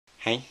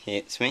Hey,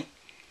 it's me,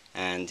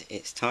 and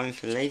it's time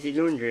for lazy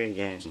laundry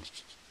again.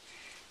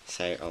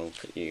 So I'll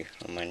put you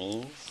on my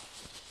knees.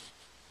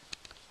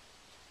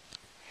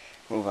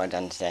 What have I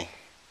done today?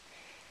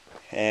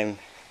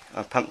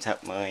 I pumped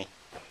up my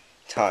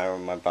tyre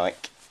on my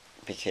bike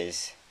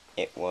because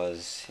it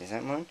was, is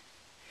that mine?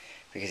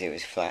 Because it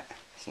was flat.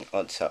 It's an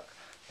odd sock.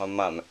 My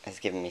mum has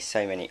given me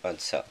so many odd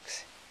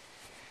socks,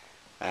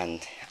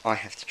 and I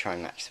have to try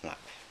and match them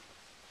up.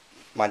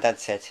 My dad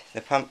said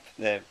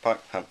the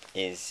bike pump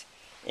is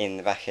in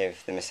the back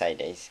of the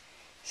Mercedes,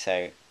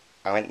 so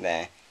I went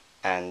there,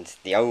 and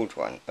the old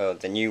one, or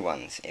the new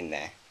one's in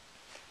there,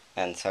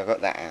 and so I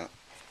got that out,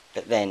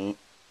 but then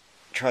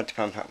tried to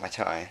pump up my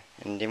tyre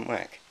and it didn't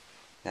work.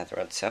 Another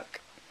odd sock.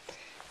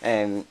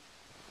 So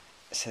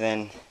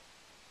then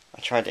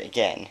I tried it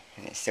again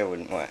and it still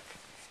wouldn't work.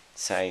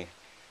 So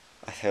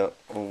I thought,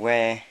 well,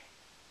 where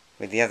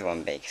would the other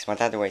one be? Because my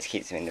dad always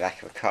keeps them in the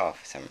back of a car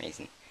for some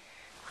reason.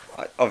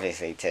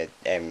 Obviously to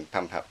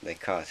pump up the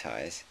car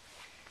tyres.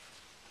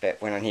 But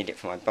when I need it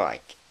for my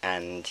bike,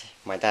 and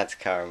my dad's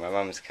car and my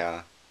mum's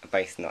car are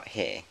both not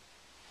here,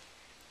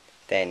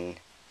 then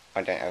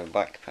I don't have a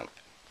bike pump.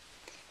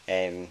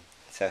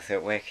 So I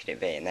thought, where could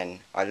it be? And then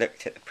I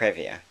looked at the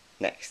Previa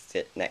next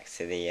to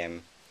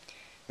the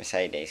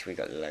Mercedes. We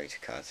got loads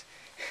of cars.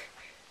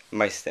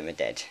 Most of them are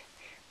dead.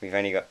 We've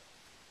only got,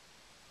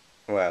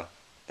 well,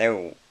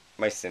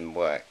 most of them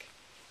work.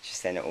 It's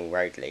just they're not all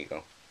road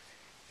legal.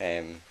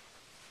 But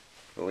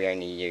we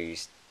only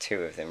used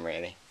 2 of them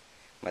really.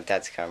 My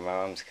dad's car and my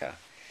mum's car.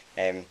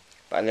 But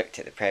I looked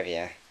at the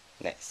Previa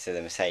next to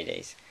the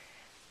Mercedes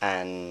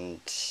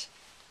and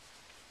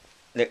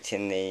looked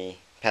in the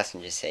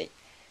passenger seat,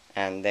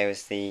 and there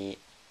was the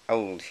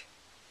old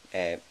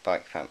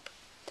bike pump.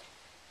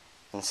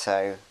 And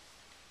so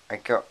I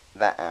got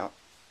that out,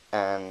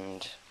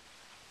 and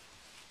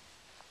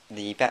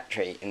the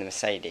battery in the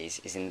Mercedes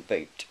is in the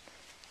boot.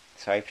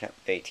 So I opened up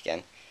the boot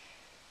again,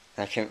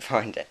 and I couldn't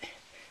find it.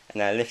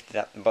 And I lifted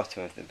up the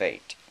bottom of the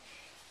boot,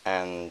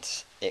 and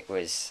it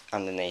was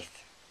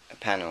underneath a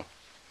panel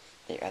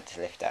that you had to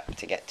lift up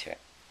to get to it.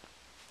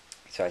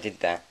 So I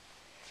did that,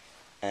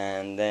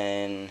 and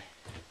then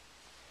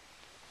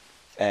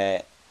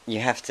you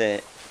have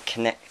to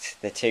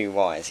connect the 2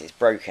 wires. It's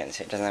broken,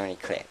 so it doesn't have any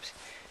clips.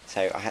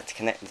 So I had to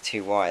connect the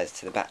 2 wires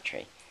to the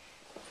battery,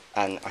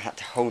 and I had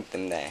to hold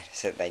them there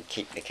so that they'd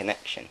keep the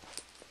connection.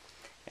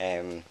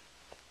 But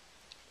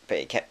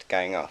it kept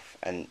going off,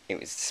 and it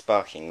was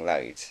sparking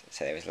loads,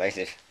 so there was loads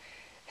of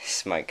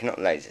smoke.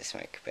 Not loads of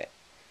smoke, but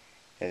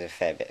there was a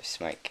fair bit of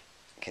smoke,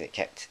 because it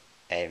kept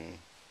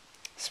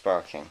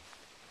sparking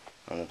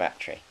on the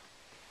battery.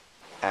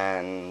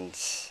 And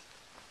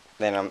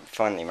then I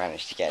finally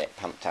managed to get it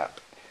pumped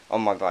up.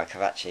 On my bike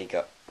I've actually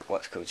got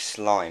what's called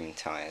slime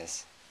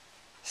tyres.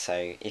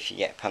 So if you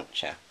get a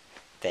puncture,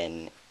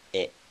 then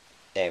it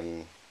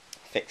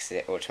fixes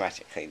it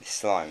automatically. The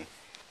slime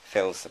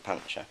fills the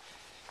puncture.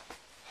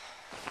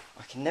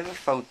 I can never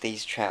fold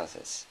these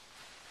trousers.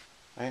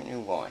 I don't know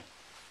why.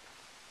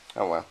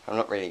 Oh well, I'm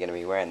not really going to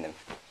be wearing them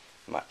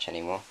much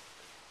anymore.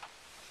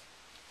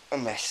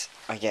 Unless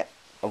I get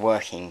a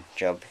working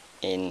job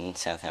in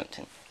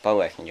Southampton. By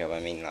working job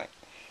I mean like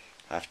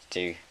I have to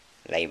do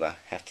labour,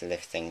 have to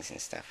lift things and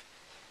stuff,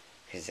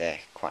 because they're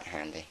quite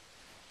handy.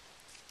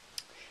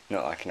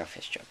 Not like an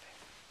office job.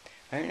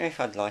 I don't know if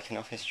I'd like an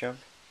office job.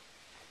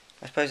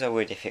 I suppose I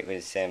would if it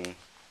was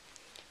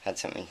had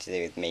something to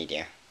do with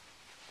media.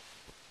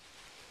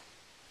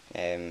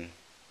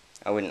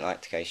 I wouldn't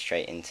like to go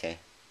straight into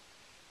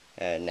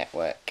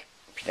network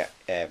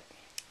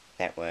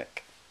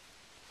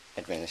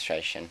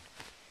administration,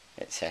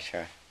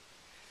 etc.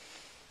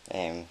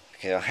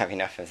 Because I have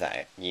enough of that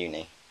at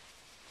uni.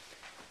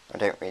 I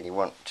don't really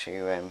want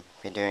to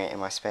be doing it in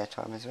my spare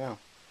time as well.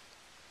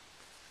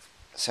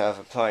 So I've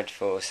applied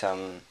for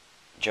some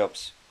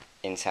jobs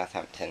in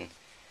Southampton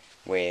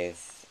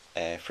with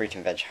fruit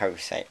and veg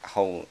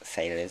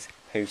wholesalers.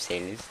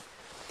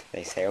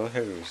 They sell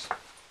hose.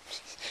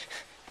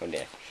 Oh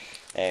dear.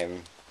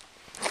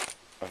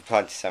 I've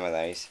applied to some of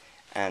those,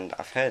 and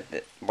I've heard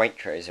that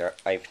Waitrose are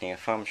opening a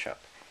farm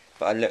shop,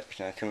 but I looked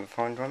and I couldn't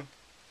find one.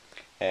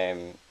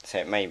 So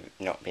it may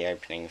not be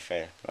opening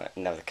for like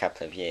another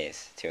couple of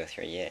years, 2 or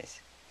 3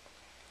 years.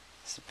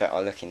 But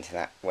I'll look into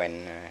that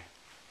when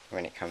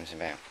it comes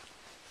about.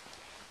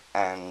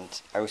 And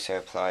I also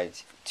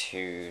applied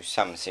to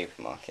some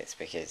supermarkets,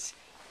 because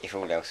if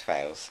all else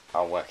fails,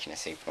 I'll work in a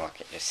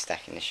supermarket just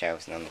stacking the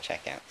shelves and on the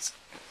checkouts.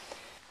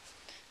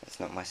 That's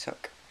not my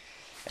sock.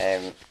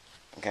 I'm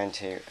going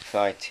to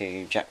apply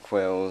to Jack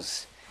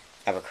Wills,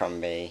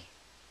 Abercrombie,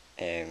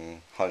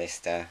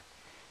 Hollister,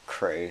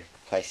 Crew,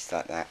 places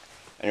like that,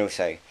 and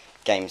also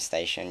Game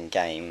Station,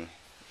 Game,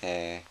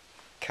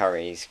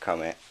 Curry's,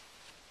 Comet,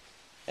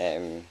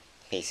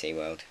 PC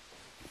World,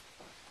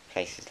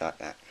 places like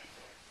that.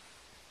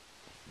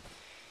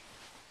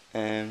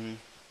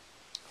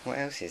 What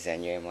else is there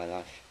new in my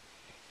life?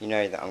 You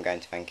know that I'm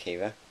going to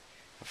Vancouver.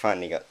 I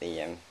finally got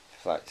the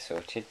flight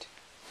sorted.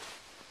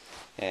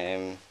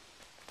 And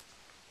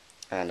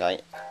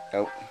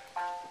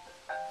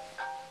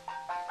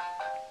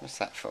What's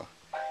that for?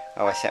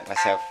 Oh, I set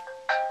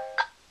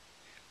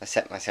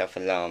myself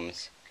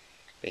alarms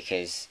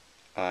because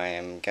I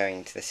am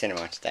going to the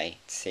cinema today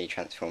to see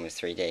Transformers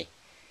 3D.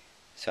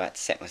 So I had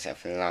to set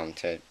myself an alarm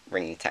to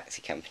ring the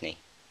taxi company.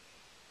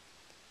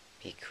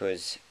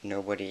 Because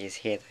nobody is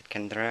here that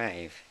can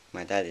drive.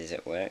 My dad is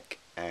at work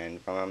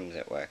and my mum's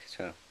at work as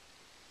well.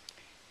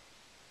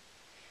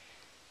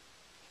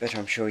 But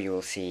I'm sure you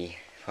will see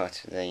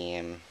part of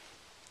the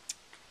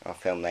our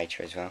film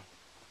later as well.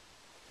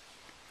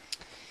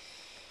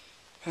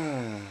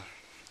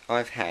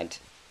 I've had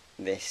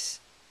this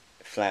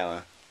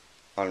flower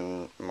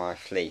on my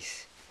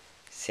fleece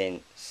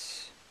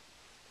since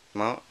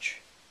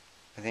March,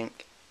 I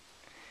think.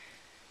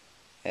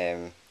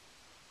 I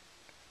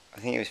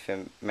think it was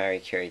for Marie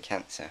Curie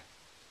cancer,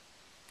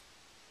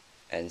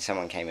 and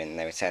someone came in and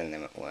they were selling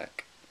them at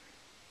work.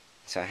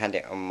 So I had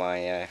it on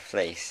my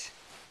fleece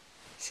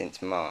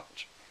since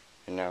March,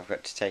 and now I've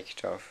got to take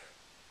it off.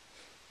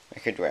 I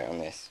could wear it on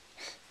this.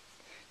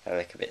 That'll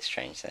look a bit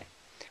strange though.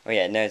 Oh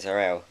yeah,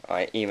 Nozarel,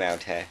 I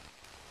emailed her,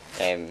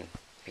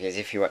 because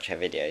if you watch her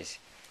videos,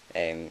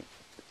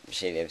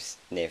 she lives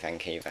near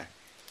Vancouver,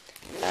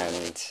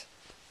 and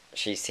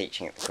she's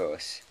teaching at the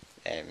course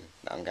that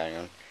I'm going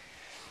on,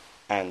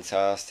 and so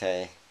I asked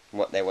her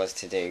what there was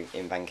to do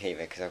in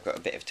Vancouver, because I've got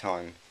a bit of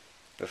time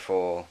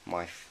before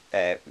my,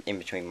 in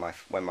between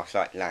when my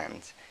flight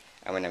lands,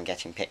 and when I'm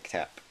getting picked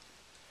up.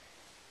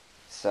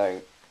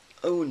 So,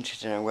 I wanted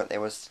to know what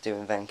there was to do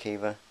in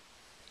Vancouver,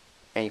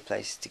 any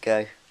places to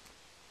go.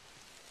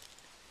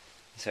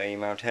 So I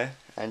emailed her,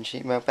 and she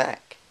emailed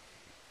back.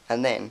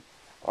 And then,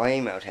 I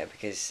emailed her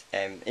because,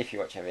 if you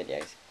watch her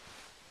videos,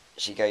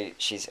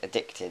 she's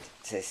addicted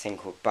to this thing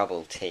called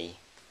bubble tea.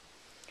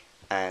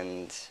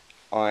 And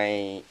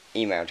I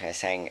emailed her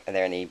saying, are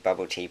there any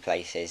bubble tea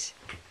places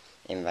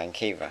in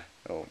Vancouver?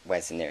 Or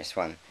where's the nearest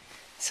one?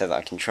 So that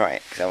I can try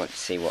it, because I want to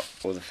see what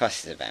all the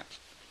fuss is about.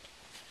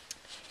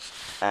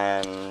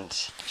 And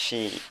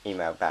she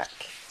emailed back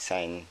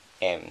saying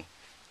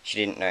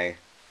she didn't know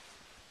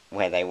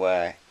where they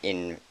were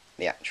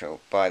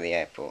by the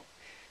airport,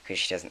 because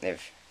she doesn't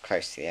live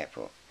close to the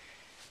airport.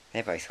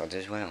 They're both odd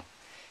as well.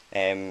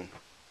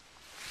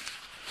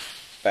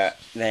 But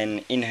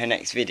then in her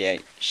next video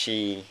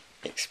she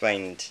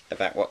explained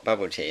about what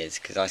bubble tea is,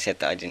 because I said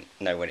that I didn't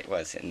know what it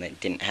was and they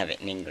didn't have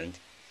it in England.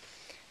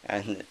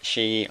 And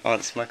she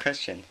answered my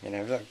question in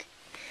her vlog,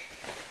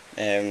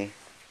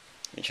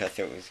 which I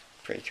thought was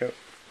pretty cool,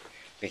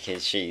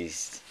 because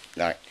she's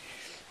like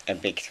a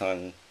big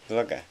time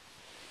vlogger.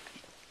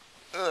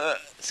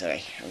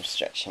 Sorry, I'm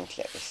stretching to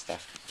get this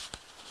stuff.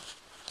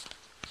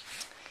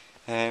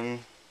 I've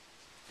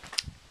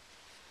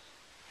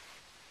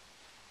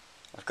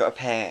got a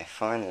pair,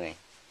 finally.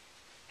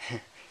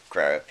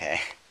 Grow a pair.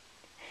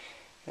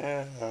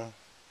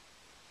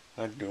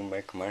 I do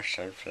make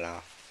myself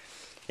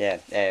laugh. Yeah,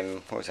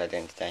 what was I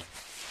doing today?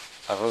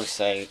 I've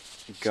also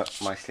got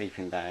my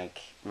sleeping bag,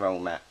 roll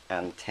mat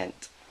and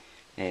tent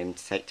to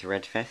take to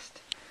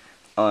Redfest.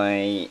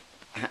 I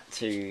had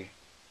to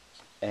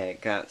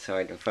go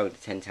outside and fold the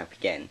tent up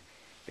again,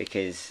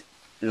 because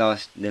the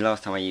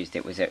last time I used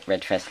it was at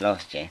Redfest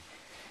last year,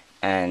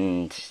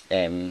 and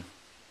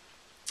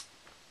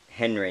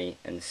Henry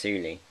and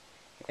Sully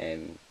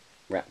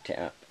wrapped it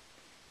up,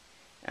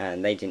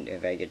 and they didn't do a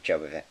very good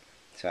job of it,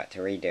 so I had to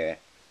redo it.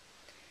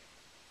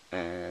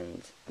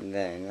 And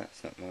then,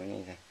 that's not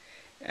mine either,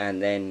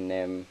 and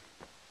then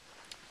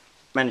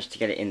managed to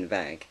get it in the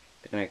bag,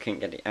 but then I couldn't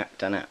get it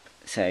done up,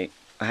 so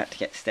I had to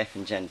get Steph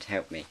and Jen to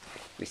help me.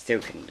 We still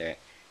couldn't do it,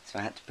 so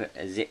I had to put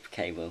a zip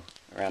cable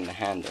around the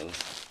handles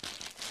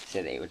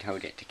so that it would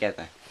hold it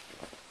together.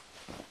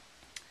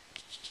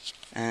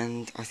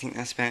 And I think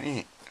that's about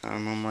it.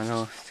 I'm on my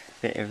last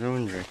bit of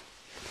laundry.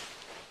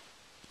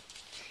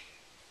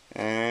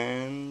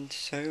 And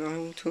so I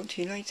will talk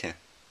to you later.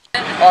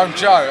 I'm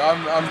Joe,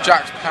 I'm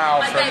Jack's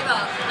pal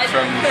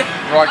from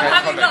Reigate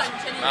College.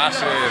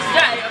 That's it.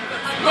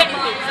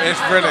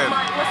 It's brilliant.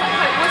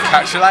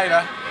 Catch you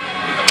later.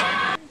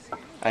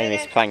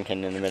 Amy's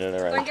planking in the middle of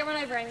the road. Don't get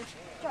run over, Amy.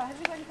 Joe, have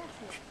you got any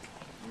questions?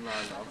 No,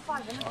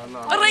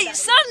 love. Alright,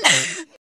 son!